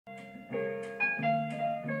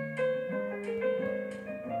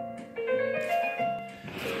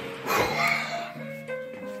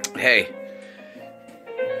hey.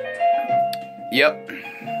 Yep.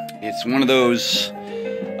 It's one of those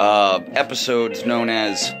episodes known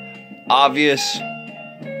as Obvious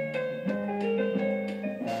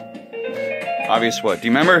what? Do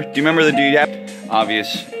you remember? Do you remember the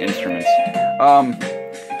Obvious Instruments?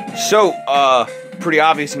 Pretty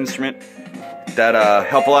obvious instrument that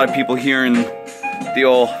help a lot of people here in the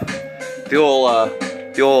old.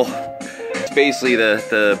 It's basically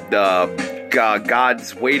the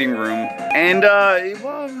God's waiting room, and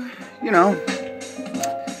well, you know,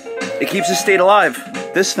 it keeps the state alive.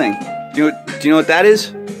 This thing. Do you know what that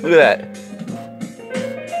is? Look at that.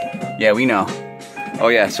 Yeah, we know. Oh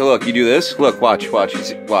yeah. So look, you do this. Look, watch. So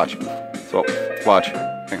watch.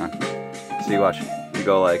 Hang on. See, watch. You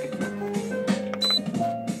go like.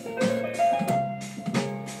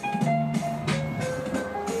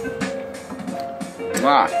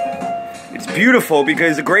 It's beautiful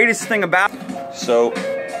because the greatest thing about it, so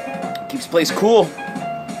keeps the place cool,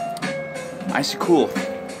 nice and cool.